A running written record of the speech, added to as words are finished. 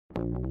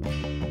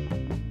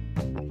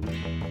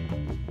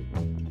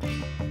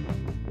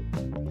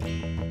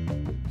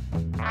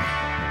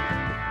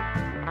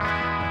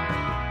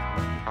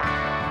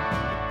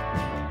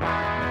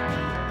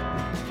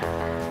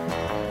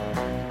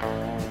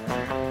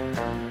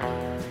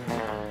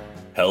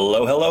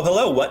Hello, hello,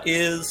 hello. What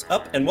is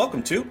up? And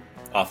welcome to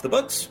Off the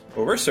Books,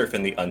 where we're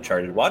surfing the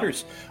uncharted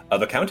waters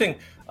of accounting,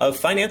 of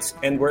finance,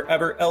 and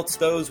wherever else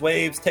those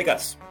waves take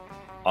us.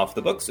 Off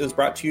the Books is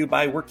brought to you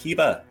by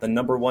Workiva, the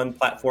 #1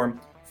 platform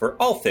for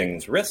all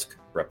things risk,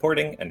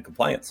 reporting, and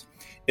compliance.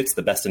 It's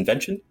the best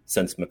invention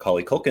since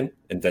Macaulay Culkin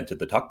invented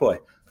the Talkboy.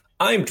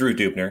 I'm Drew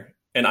Dubner,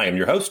 and I am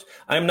your host.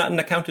 I am not an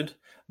accountant,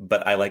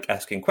 but I like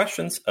asking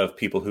questions of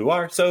people who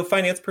are, so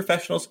finance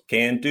professionals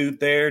can do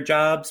their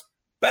jobs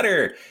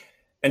better.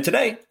 And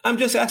today, I'm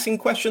just asking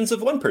questions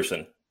of one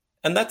person,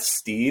 and that's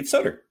Steve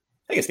Soter.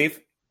 Hey, Steve.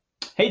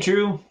 Hey,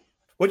 Drew.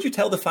 Would you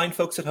tell the fine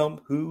folks at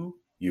home who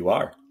you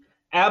are?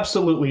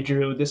 Absolutely,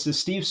 Drew. This is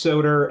Steve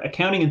Soter,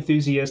 accounting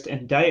enthusiast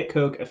and Diet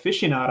Coke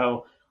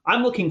aficionado.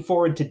 I'm looking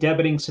forward to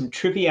debating some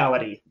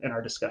triviality in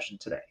our discussion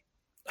today.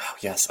 Oh,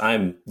 yes,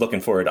 I'm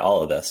looking forward to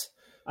all of this.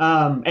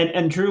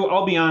 And Drew,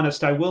 I'll be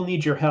honest, I will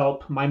need your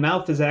help. My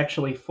mouth is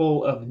actually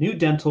full of new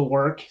dental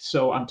work,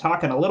 so I'm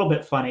talking a little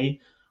bit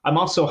funny. I'm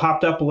also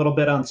hopped up a little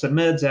bit on some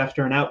meds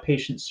after an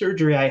outpatient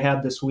surgery I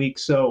had this week.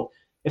 So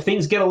if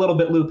things get a little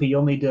bit loopy,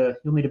 you'll need to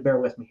bear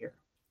with me here.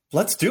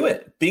 Let's do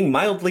it. Being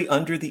mildly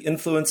under the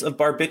influence of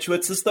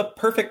barbiturates is the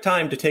perfect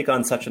time to take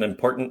on such an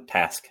important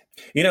task.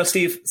 You know,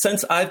 Steve,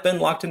 since I've been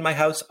locked in my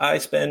house, I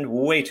spend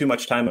way too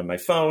much time on my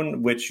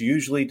phone, which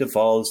usually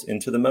devolves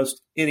into the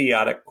most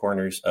idiotic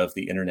corners of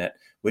the internet,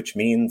 which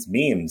means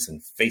memes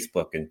and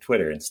Facebook and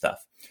Twitter and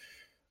stuff.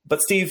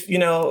 But Steve, you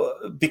know,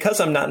 because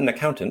I'm not an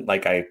accountant,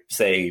 like I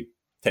say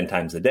 10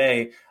 times a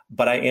day,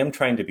 but I am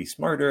trying to be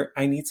smarter,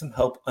 I need some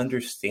help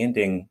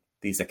understanding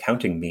these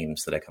accounting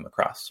memes that I come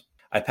across.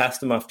 I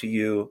passed them off to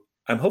you.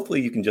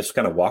 Hopefully you can just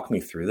kind of walk me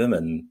through them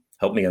and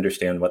help me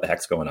understand what the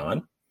heck's going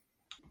on.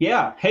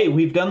 Yeah. Hey,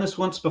 we've done this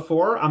once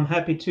before. I'm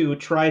happy to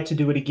try to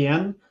do it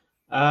again.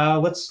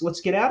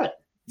 Let's get at it.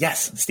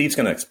 Yes, Steve's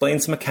going to explain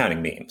some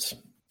accounting memes.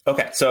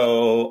 Okay,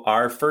 so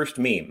our first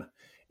meme.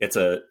 It's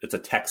a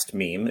text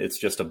meme. It's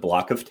just a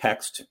block of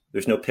text.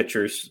 There's no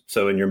pictures.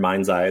 So in your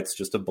mind's eye, it's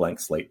just a blank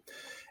slate.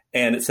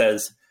 And it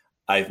says,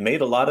 I've made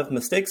a lot of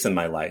mistakes in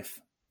my life,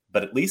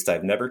 but at least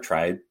I've never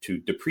tried to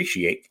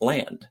depreciate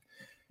land.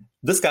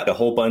 This got a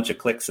whole bunch of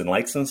clicks and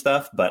likes and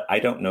stuff, but I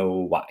don't know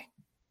why.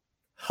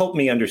 Help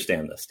me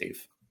understand this,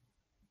 Steve.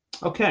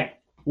 Okay.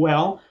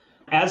 Well,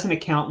 as an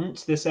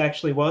accountant, this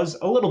actually was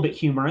a little bit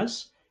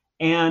humorous.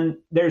 And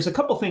there's a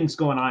couple things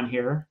going on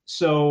here.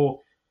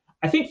 So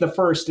I think the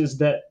first is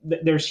that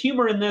there's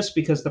humor in this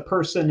because the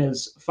person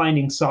is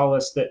finding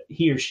solace that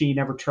he or she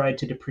never tried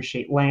to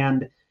depreciate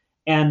land.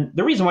 And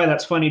the reason why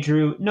that's funny,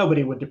 Drew,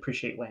 nobody would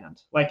depreciate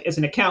land. Like as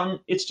an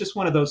accountant, it's just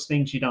one of those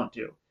things you don't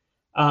do.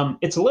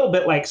 It's a little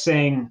bit like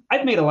saying,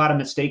 I've made a lot of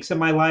mistakes in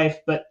my life,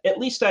 but at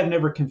least I've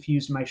never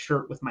confused my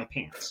shirt with my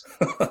pants.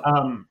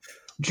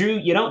 Drew,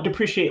 you don't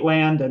depreciate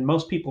land, and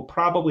most people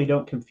probably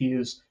don't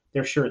confuse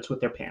their shirts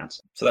with their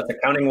pants. So that's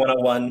accounting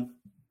 101.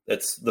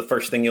 That's the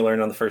first thing you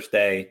learn on the first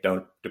day.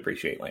 Don't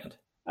depreciate land.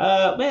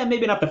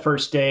 Maybe not the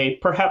first day,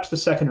 perhaps the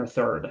second or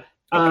third.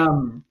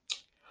 Okay.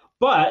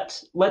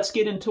 But let's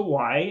get into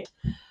why.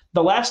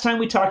 The last time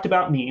we talked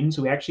about memes,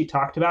 we actually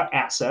talked about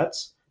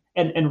assets.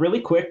 And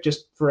really quick,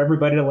 just for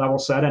everybody to level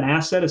set, an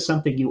asset is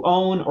something you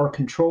own or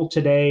control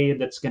today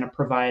that's going to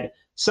provide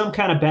some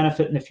kind of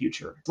benefit in the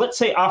future. Let's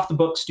say Off the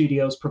Book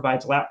Studios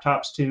provides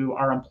laptops to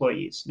our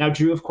employees. Now,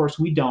 Drew, of course,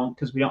 we don't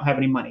because we don't have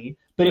any money.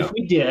 But if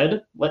we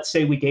did, let's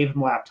say we gave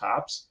them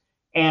laptops,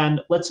 and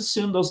let's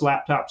assume those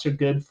laptops are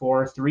good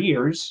for 3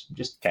 years,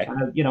 just kind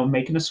of,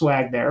 making a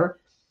swag there.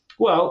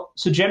 Well,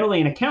 so generally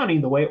in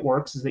accounting, the way it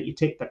works is that you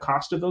take the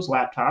cost of those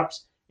laptops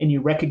and you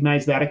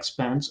recognize that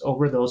expense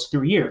over those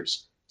 3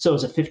 years. So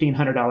as a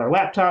 $1,500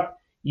 laptop,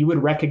 you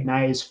would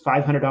recognize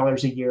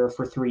 $500 a year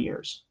for 3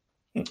 years.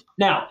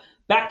 Now,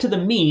 back to the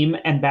meme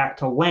and back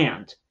to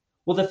land.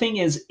 Well, the thing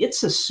is,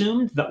 it's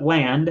assumed that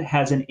land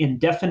has an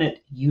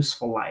indefinite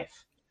useful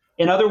life.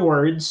 In other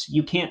words,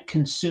 you can't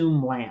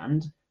consume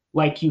land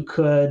like you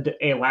could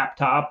a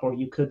laptop or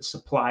you could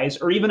supplies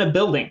or even a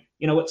building.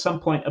 At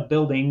some point, a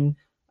building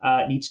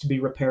needs to be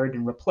repaired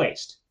and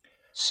replaced.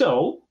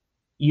 So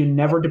you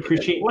never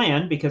depreciate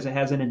land because it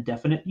has an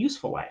indefinite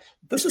useful life.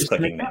 This is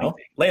clicking now.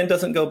 Land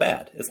doesn't go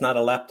bad. It's not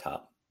a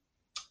laptop.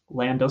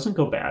 Land doesn't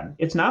go bad.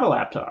 It's not a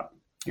laptop.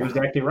 You're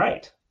exactly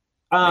right.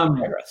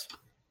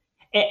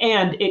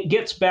 And it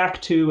gets back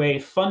to a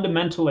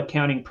fundamental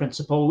accounting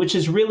principle, which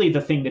is really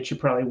the thing that you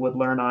probably would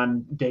learn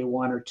on day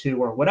 1 or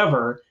 2 or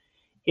whatever,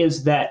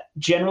 is that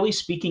generally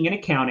speaking in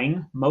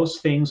accounting,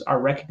 most things are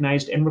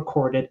recognized and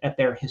recorded at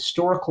their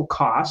historical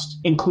cost,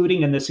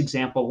 including in this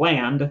example,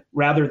 land,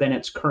 rather than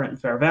its current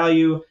fair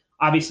value.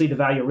 Obviously, the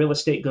value of real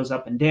estate goes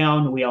up and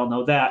down. We all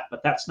know that,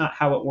 but that's not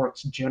how it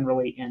works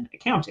generally in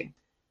accounting.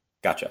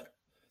 Gotcha.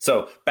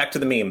 So back to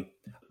the meme.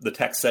 The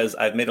text says,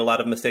 I've made a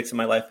lot of mistakes in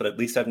my life, but at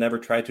least I've never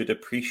tried to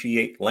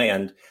depreciate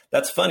land.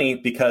 That's funny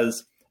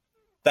because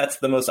that's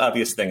the most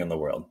obvious thing in the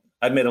world.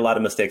 I've made a lot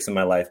of mistakes in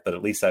my life, but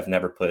at least I've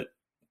never put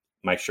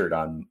my shirt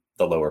on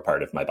the lower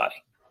part of my body.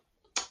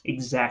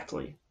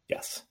 Exactly.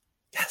 Yes.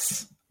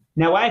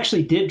 Now, I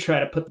actually did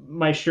try to put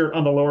my shirt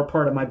on the lower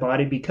part of my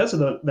body because of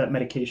that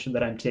medication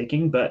that I'm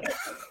taking, but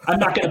I'm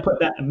not going to put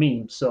that in a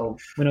meme, so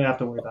we don't have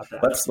to worry about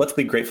that. Let's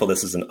be grateful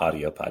this is an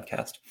audio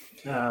podcast.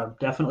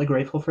 Definitely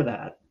grateful for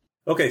that.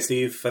 Okay,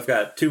 Steve, I've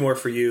got two more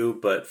for you,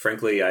 but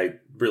frankly, I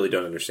really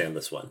don't understand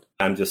this one.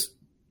 I'm just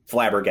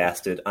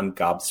flabbergasted. I'm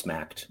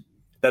gobsmacked.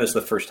 That is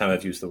the first time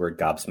I've used the word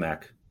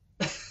gobsmack.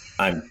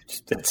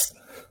 It's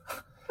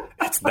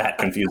that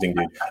confusing,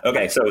 dude.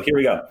 Okay, so here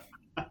we go.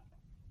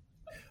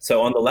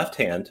 So on the left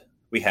hand,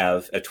 we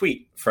have a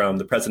tweet from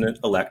the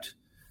president-elect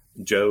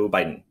Joe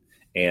Biden.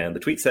 And the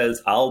tweet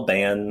says, "I'll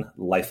ban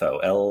LIFO,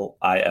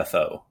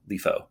 L-I-F-O,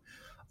 LIFO."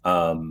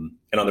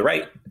 And on the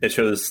right, it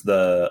shows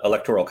the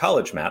electoral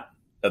college map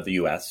of the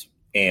U.S.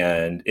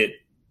 And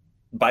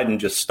Biden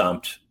just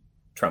stomped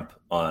Trump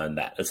on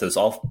that. It says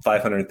all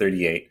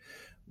 538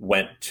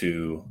 went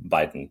to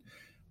Biden,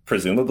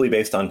 presumably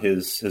based on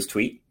his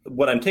tweet.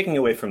 What I'm taking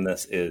away from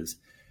this is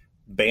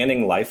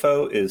banning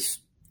LIFO is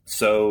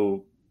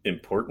so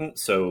important,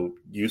 so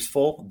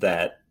useful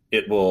that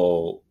it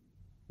will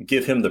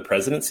give him the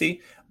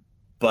presidency.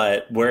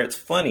 But where it's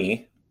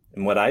funny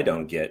and what I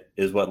don't get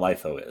is what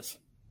LIFO is.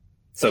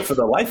 So for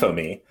the LIFO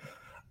me,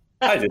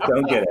 I just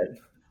don't get it.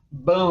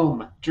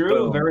 Boom. Drew,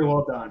 Boom. Very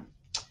well done.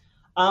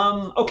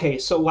 Okay,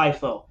 so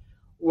LIFO.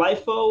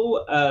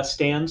 LIFO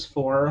stands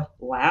for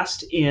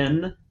last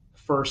in,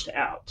 first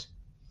out.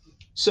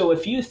 So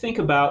if you think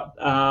about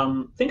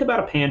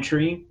a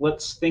pantry,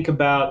 let's think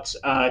about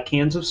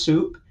cans of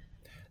soup,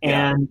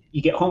 and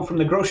you get home from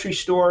the grocery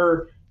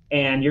store,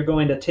 and you're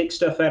going to take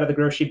stuff out of the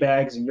grocery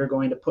bags, and you're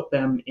going to put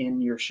them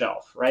in your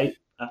shelf, right?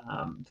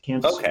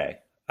 Cans of soup.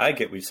 I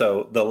get you.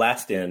 So the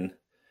last in,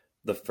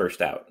 the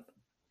first out.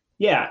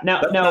 Yeah.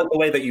 That's not the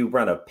way that you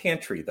run a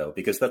pantry, though,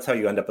 because that's how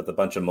you end up with a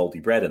bunch of moldy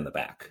bread in the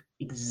back.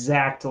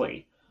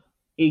 Exactly.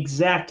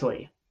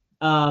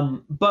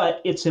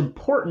 But it's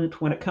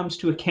important when it comes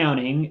to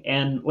accounting,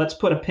 and let's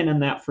put a pin in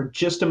that for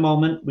just a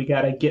moment. We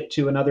got to get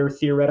to another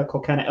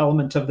theoretical kind of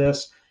element of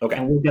this, okay,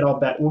 and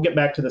we'll get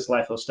back to this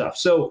LIFO stuff.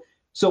 So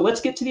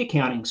let's get to the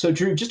accounting. So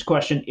Drew, just a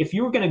question: if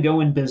you were going to go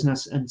in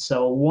business and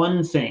sell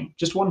one thing,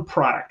 just one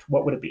product,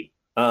 what would it be?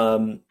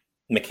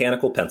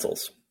 Mechanical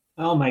pencils.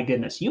 Oh my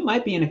goodness, you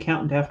might be an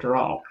accountant after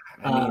all.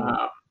 I mean,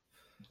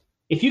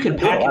 if you could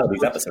package a lot of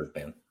these episodes,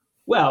 man.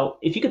 Well,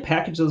 if you could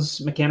package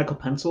those mechanical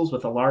pencils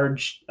with a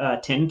large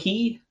 10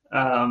 key,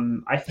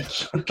 I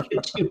think you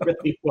could do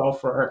really well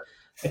for our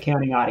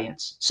accounting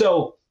audience.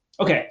 So,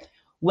 okay,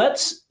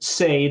 let's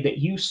say that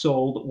you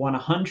sold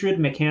 100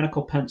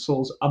 mechanical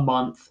pencils a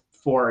month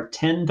for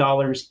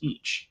 $10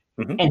 each.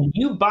 Mm-hmm. And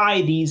you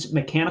buy these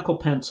mechanical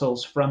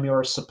pencils from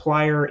your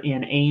supplier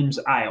in Ames,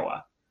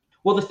 Iowa.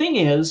 Well, the thing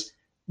is,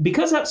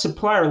 because that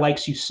supplier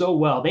likes you so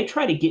well, they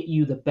try to get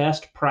you the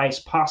best price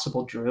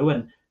possible, Drew.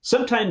 And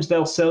sometimes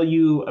they'll sell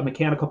you a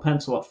mechanical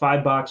pencil at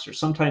 $5, or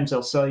sometimes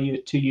they'll sell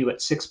you to you at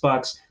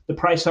 $6. The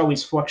price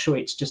always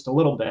fluctuates just a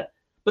little bit.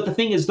 But the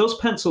thing is, those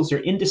pencils are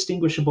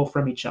indistinguishable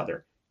from each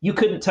other. You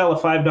couldn't tell a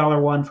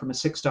 $5 one from a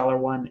 $6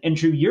 one. And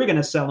Drew, you're going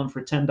to sell them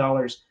for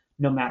 $10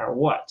 no matter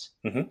what.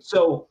 Mm-hmm.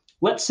 So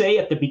let's say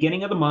at the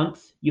beginning of the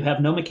month, you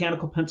have no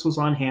mechanical pencils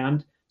on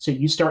hand. So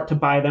you start to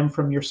buy them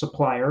from your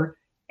supplier,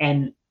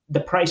 and the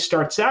price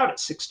starts out at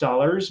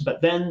 $6,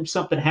 but then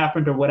something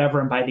happened or whatever.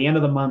 And by the end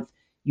of the month,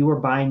 you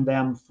were buying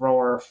them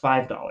for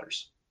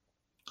 $5.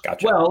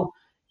 Gotcha. Well,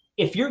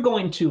 if you're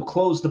going to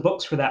close the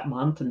books for that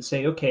month and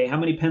say, okay, how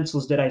many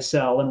pencils did I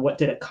sell and what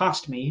did it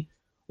cost me?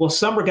 Well,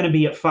 some are going to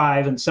be at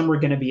 $5 and some are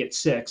going to be at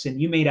 $6.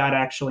 And you may not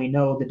actually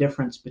know the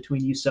difference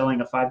between you selling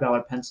a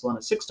 $5 pencil and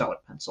a $6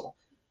 pencil.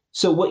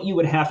 So what you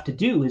would have to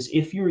do is,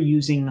 if you're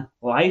using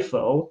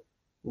LIFO,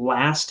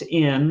 last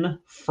in,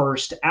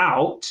 first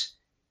out,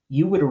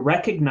 you would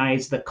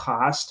recognize the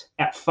cost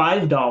at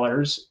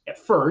 $5 at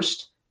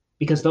first,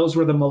 because those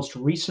were the most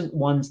recent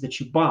ones that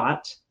you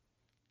bought.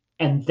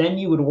 And then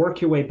you would work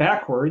your way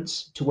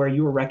backwards to where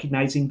you were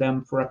recognizing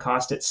them for a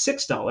cost at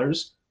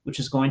 $6, which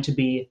is going to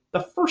be the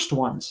first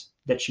ones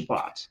that you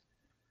bought.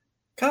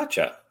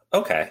 Gotcha.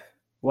 Okay.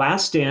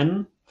 Last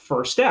in,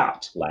 first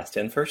out. Last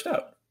in, first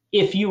out.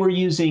 If you were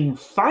using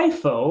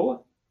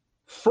FIFO,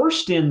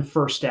 first in,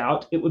 first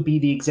out, it would be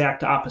the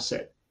exact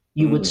opposite.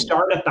 You would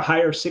start at the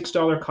higher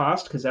 $6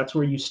 cost, because that's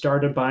where you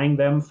started buying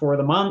them for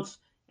the month.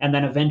 And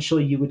then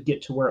eventually you would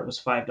get to where it was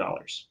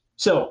 $5.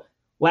 So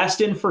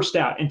last in, first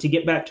out. And to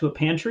get back to a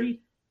pantry,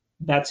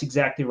 that's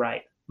exactly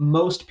right.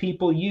 Most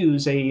people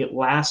use a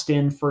last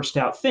in, first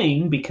out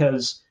thing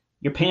because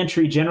your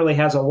pantry generally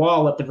has a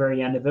wall at the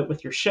very end of it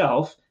with your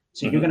shelf.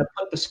 So you're going to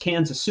put the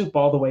cans of soup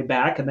all the way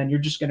back, and then you're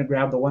just going to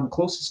grab the one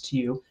closest to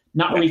you,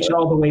 not reach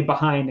all the way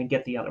behind and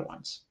get the other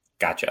ones.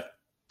 Gotcha.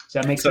 Does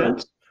that make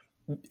sense?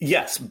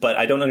 Yes, but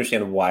I don't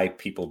understand why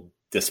people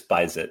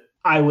despise it.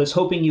 I was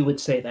hoping you would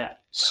say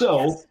that.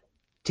 So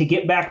to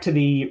get back to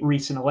the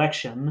recent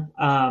election,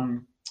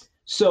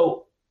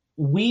 so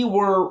we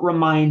were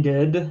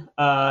reminded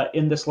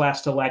in this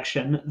last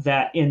election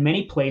that in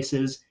many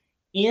places,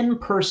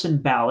 in-person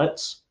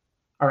ballots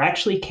are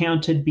actually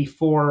counted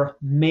before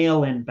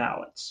mail-in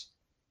ballots.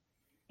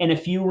 And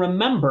if you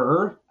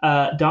remember,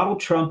 Donald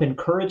Trump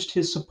encouraged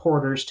his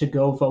supporters to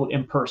go vote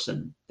in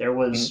person. There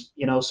was,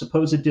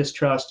 supposed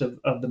distrust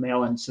of the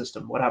mail-in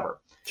system,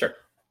 whatever. Sure.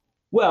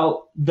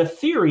 Well, the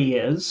theory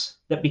is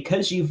that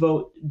because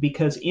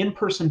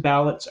in-person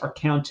ballots are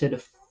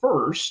counted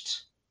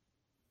first,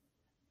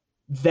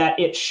 that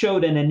it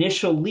showed an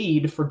initial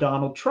lead for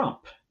Donald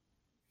Trump.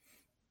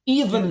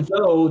 Even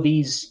though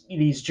these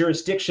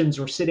jurisdictions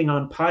were sitting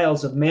on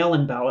piles of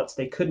mail-in ballots,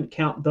 they couldn't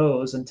count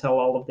those until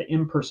all of the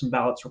in-person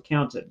ballots were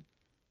counted.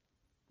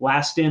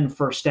 Last in,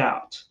 first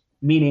out,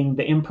 meaning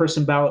the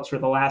in-person ballots were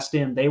the last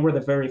in. They were the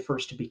very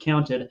first to be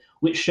counted,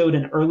 which showed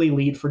an early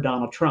lead for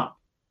Donald Trump.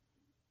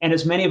 And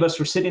as many of us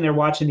were sitting there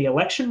watching the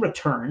election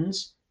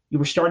returns, you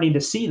were starting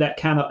to see that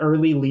kind of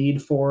early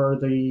lead for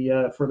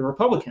the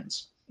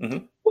Republicans.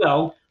 Mm-hmm.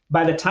 Well,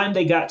 by the time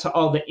they got to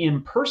all the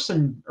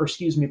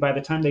by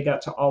the time they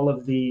got to all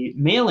of the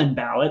mail-in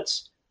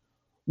ballots,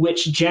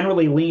 which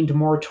generally leaned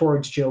more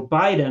towards Joe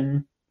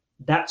Biden,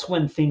 that's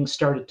when things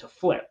started to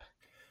flip.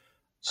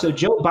 So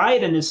Joe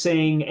Biden is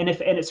saying, and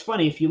it's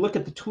funny, if you look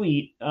at the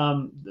tweet,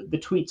 the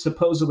tweet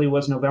supposedly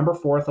was November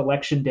 4th,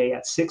 election day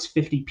at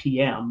 6:50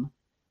 p.m.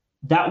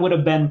 That would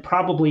have been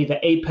probably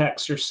the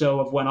apex or so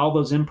of when all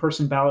those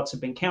in-person ballots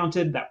have been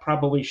counted. That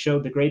probably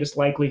showed the greatest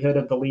likelihood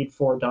of the lead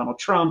for Donald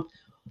Trump.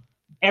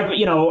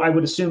 I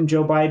would assume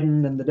Joe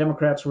Biden and the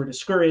Democrats were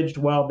discouraged.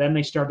 Well, then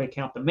they started to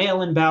count the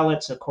mail-in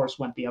ballots, of course,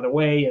 went the other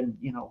way. And,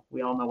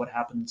 we all know what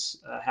happened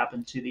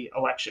to the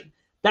election.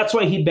 That's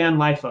why he banned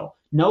LIFO.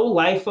 No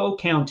LIFO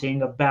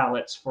counting of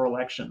ballots for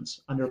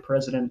elections under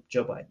President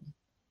Joe Biden.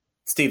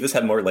 Steve, this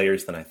had more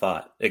layers than I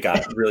thought. It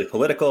got really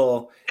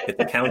political. It's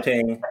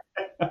accounting.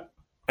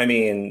 I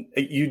mean,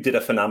 you did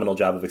a phenomenal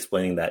job of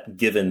explaining that,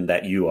 given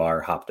that you are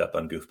hopped up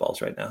on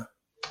goofballs right now.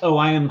 Oh,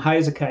 I am high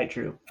as a kite,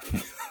 Drew.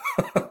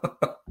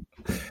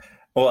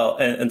 Well,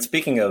 and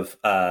speaking of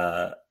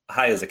high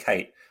as a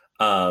kite,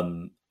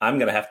 I'm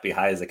going to have to be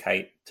high as a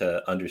kite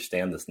to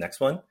understand this next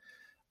one.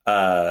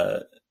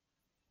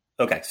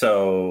 Okay,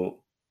 so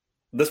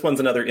this one's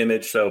another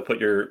image, so put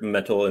your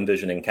mental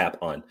envisioning cap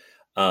on.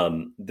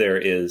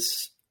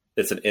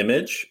 It's an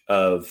image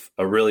of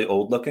a really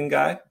old-looking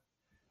guy,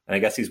 and I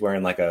guess he's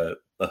wearing like a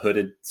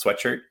hooded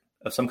sweatshirt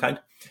of some kind,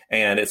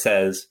 and it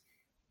says,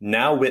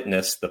 "Now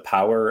witness the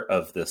power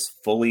of this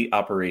fully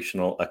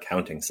operational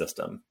accounting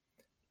system."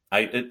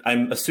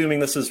 I'm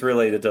assuming this is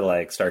related to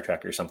like Star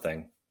Trek or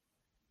something.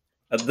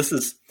 This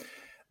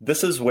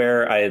is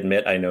where I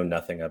admit I know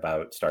nothing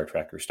about Star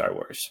Trek or Star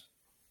Wars.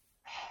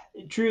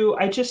 Drew,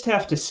 I just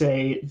have to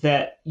say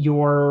that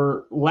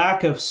your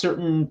lack of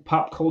certain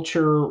pop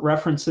culture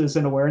references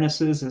and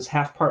awarenesses is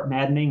half part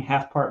maddening,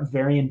 half part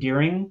very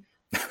endearing.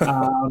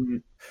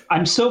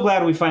 I'm so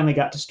glad we finally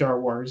got to Star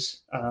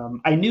Wars.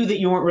 I knew that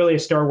you weren't really a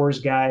Star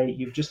Wars guy.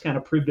 You've just kind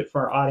of proved it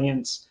for our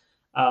audience.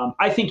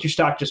 I think your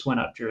stock just went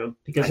up, Drew,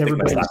 because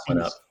everybody went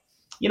up.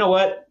 You know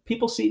what?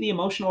 People see the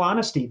emotional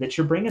honesty that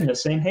you're bringing to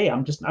saying, "Hey,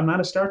 I'm not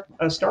a Star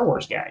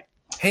Wars guy."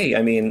 Hey,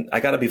 I mean,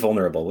 I got to be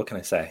vulnerable. What can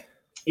I say?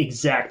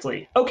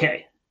 Exactly.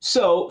 Okay.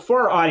 So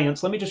for our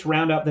audience, let me just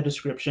round out the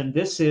description.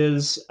 This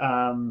is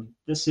Emperor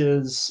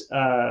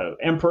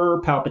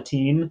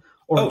Palpatine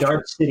or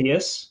Darth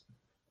Sidious.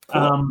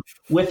 Cool.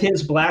 With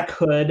his black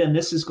hood, and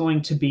this is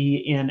going to be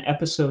in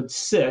Episode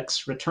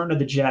 6, Return of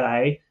the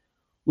Jedi,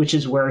 which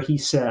is where he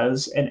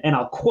says, and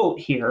I'll quote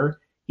here,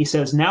 he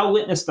says, "Now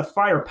witness the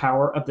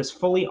firepower of this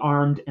fully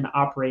armed and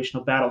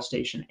operational battle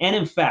station." And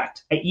in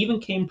fact, I even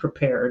came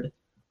prepared.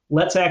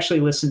 Let's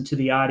actually listen to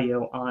the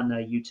audio on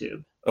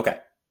YouTube. Okay.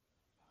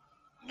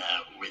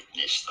 "Now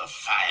witness the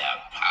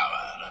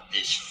firepower of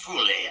this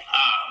fully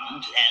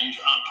armed and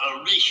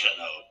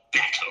operational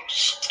battle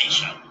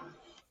station."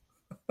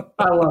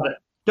 I love it.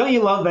 Don't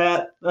you love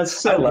that? That's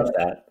so I love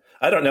that.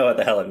 I don't know what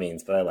the hell it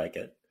means, but I like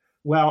it.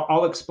 Well,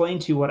 I'll explain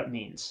to you what it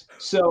means.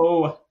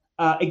 So,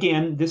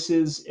 again, this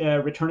is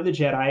Return of the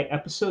Jedi,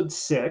 Episode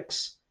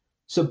 6.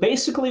 So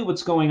basically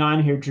what's going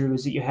on here, Drew,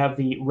 is that you have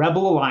the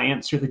Rebel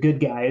Alliance, or the good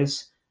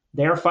guys.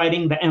 They're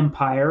fighting the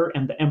Empire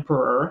and the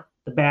Emperor,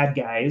 the bad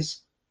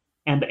guys.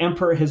 And the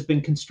Emperor has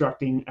been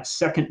constructing a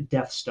second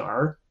Death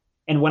Star.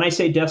 And when I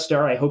say Death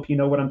Star, I hope you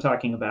know what I'm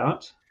talking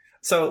about.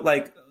 So,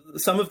 like,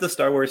 some of the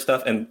Star Wars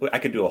stuff, and I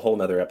could do a whole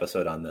nother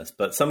episode on this,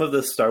 but some of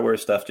the Star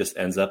Wars stuff just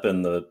ends up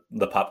in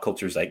the pop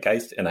culture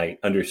zeitgeist, and I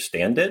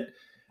understand it.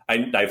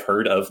 I've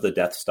heard of the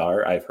Death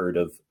Star. I've heard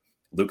of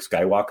Luke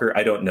Skywalker.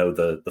 I don't know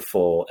the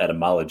full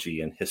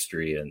etymology and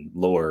history and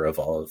lore of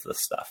all of this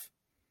stuff.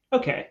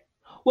 Okay.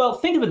 Well,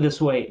 think of it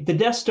this way. The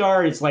Death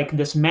Star is like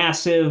this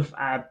massive,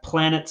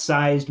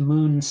 planet-sized,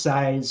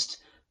 moon-sized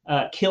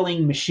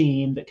killing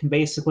machine that can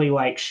basically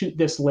like shoot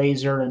this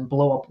laser and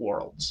blow up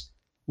worlds.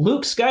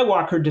 Luke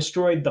Skywalker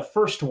destroyed the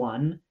first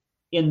one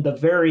in the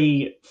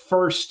very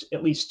first,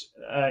 at least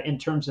in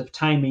terms of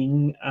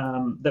timing,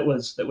 that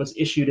was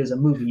issued as a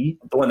movie.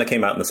 The one that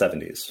came out in the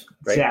 70s,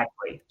 right?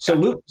 Exactly. So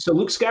Luke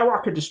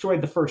Skywalker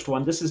destroyed the first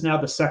one. This is now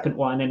the second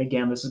one, and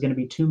again, this is going to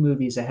be 2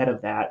 movies ahead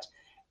of that,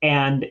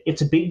 and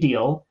it's a big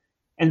deal.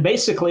 And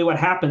basically, what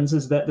happens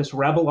is that this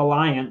Rebel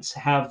Alliance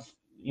have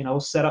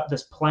set up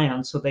this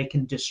plan so they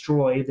can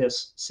destroy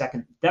this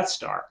second Death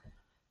Star.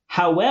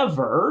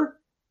 However,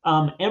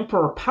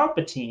 Emperor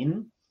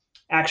Palpatine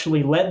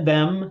actually led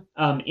them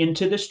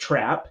into this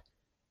trap.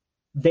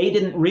 They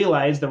didn't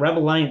realize, the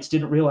Rebel Alliance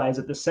didn't realize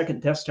that the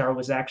second Death Star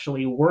was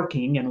actually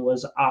working and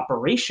was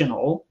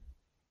operational.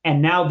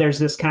 And now there's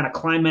this kind of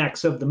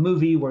climax of the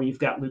movie where you've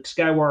got Luke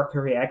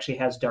Skywalker, he actually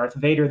has Darth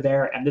Vader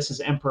there, and this is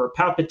Emperor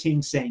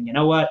Palpatine saying, you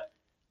know what?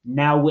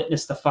 Now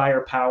witness the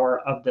firepower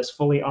of this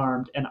fully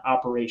armed and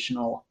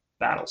operational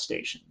battle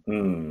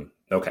station.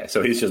 Okay,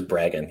 so he's just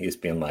bragging. He's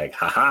being like,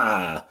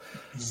 ha-ha.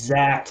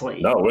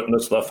 Exactly. Now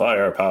witness the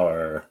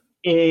firepower.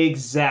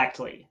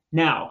 Exactly.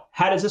 Now,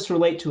 how does this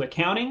relate to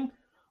accounting?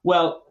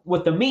 Well,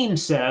 what the meme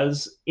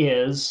says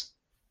is,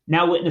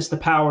 now witness the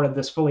power of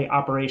this fully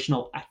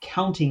operational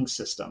accounting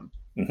system.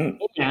 Mm-hmm.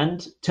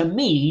 And to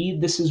me,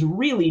 this is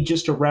really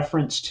just a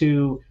reference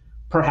to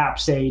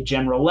perhaps a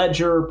general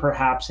ledger,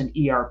 perhaps an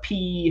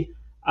ERP.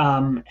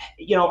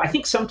 I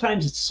think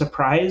sometimes it's a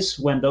surprise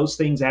when those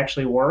things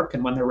actually work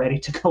and when they're ready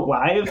to go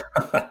live.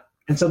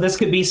 And so this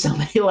could be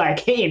somebody like,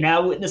 hey,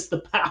 now witness the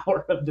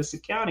power of this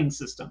accounting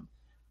system.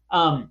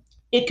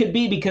 It could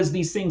be because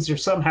these things are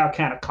somehow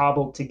kind of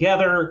cobbled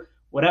together,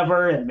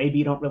 whatever, and maybe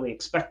you don't really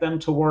expect them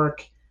to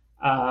work.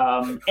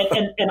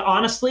 And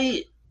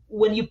honestly,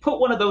 when you put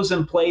one of those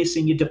in place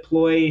and you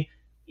deploy,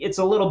 it's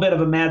a little bit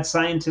of a mad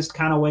scientist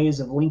kind of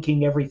ways of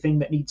linking everything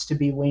that needs to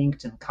be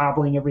linked and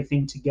cobbling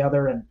everything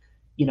together. And,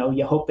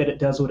 you hope that it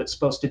does what it's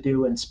supposed to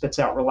do and spits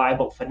out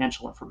reliable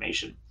financial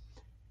information.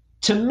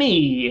 To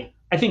me,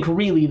 I think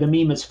really the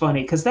meme is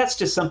funny because that's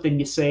just something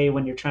you say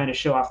when you're trying to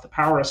show off the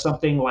power of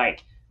something.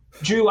 Like,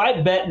 Drew,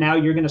 I bet now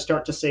you're going to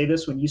start to say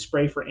this when you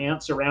spray for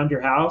ants around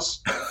your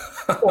house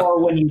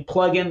or when you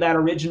plug in that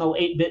original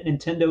 8-bit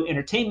Nintendo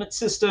Entertainment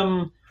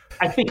System.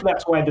 I think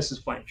that's why this is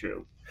funny,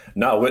 Drew.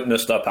 Now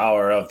witness the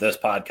power of this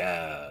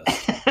podcast.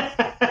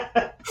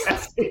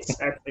 That's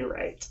exactly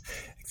right.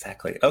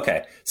 Exactly.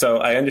 Okay. So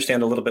I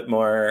understand a little bit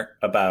more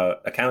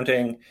about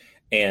accounting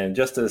and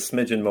just a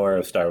smidgen more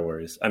of Star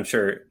Wars. I'm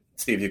sure,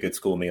 Steve, you could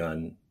school me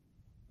on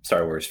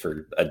Star Wars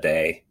for a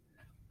day.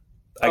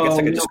 I guess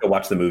I could just go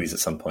watch the movies at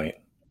some point.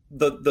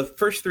 The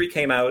first 3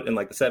 came out in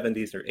like the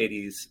 70s or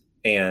 80s.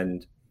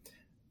 And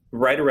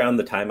right around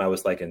the time I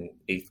was like in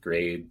 8th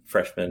grade,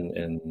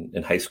 freshman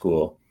in high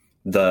school,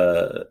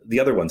 the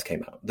other ones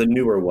came out. The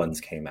newer ones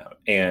came out.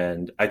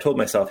 And I told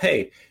myself,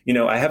 hey,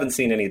 I haven't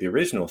seen any of the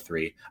original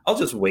 3. I'll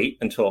just wait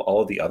until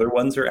all of the other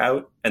ones are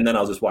out. And then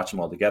I'll just watch them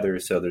all together.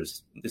 So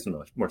there's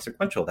more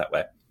sequential that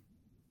way.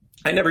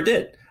 I never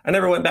did. I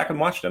never went back and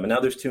watched them. And now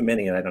there's too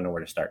many and I don't know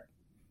where to start.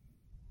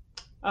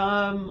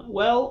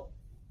 Well,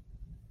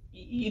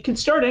 you can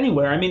start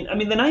anywhere. I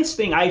mean, the nice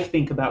thing I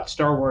think about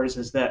Star Wars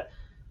is that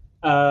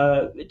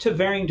to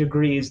varying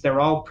degrees, they're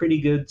all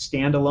pretty good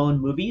standalone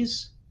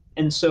movies.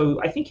 And so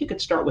I think you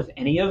could start with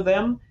any of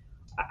them.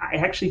 I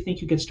actually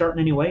think you could start in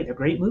any way. They're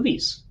great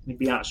movies, to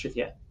be honest with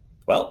you.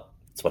 Well,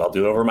 that's what I'll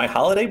do over my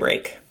holiday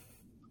break.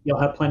 You'll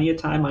have plenty of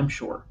time, I'm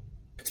sure.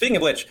 Speaking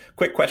of which,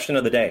 quick question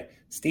of the day.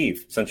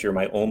 Steve, since you're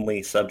my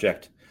only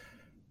subject,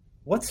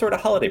 what sort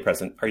of holiday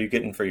present are you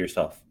getting for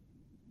yourself?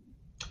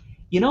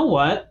 You know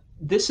what?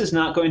 This is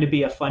not going to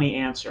be a funny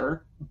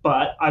answer,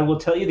 but I will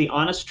tell you the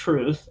honest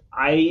truth.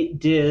 I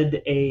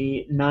did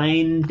a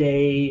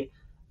 9-day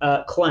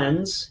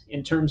cleanse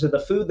in terms of the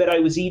food that I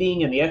was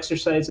eating and the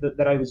exercise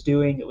that I was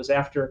doing. It was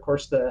after, of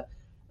course, the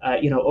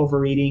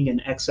overeating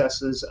and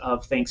excesses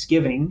of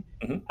Thanksgiving.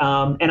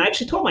 Mm-hmm. And I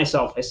actually told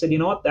myself, I said, you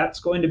know what? That's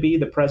going to be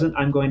the present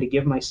I'm going to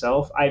give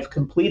myself. I've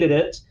completed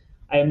it.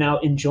 I am now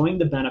enjoying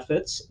the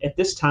benefits. At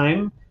this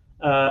time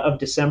of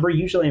December,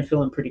 usually I'm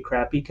feeling pretty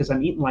crappy because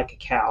I'm eating like a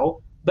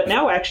cow. But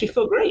now I actually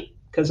feel great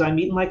because I'm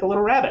eating like a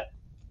little rabbit.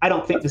 I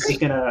don't think this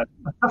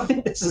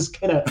is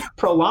gonna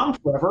prolong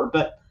forever,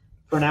 but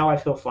for now I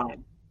feel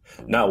fine.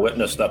 Now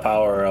witness the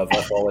power of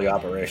a fully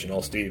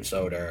operational Steve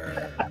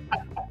Soder.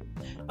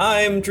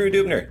 I'm Drew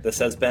Dubner. This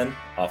has been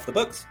Off the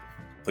Books.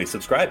 Please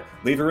subscribe,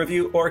 leave a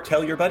review, or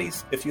tell your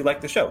buddies if you like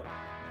the show.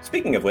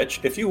 Speaking of which,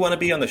 if you want to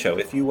be on the show,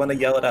 if you want to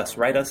yell at us,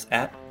 write us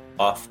at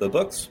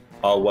offthebooks,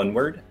 all one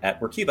word,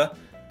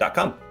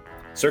 @workiva.com.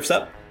 Surf's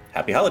up,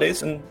 happy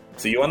holidays, and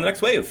see you on the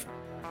next wave.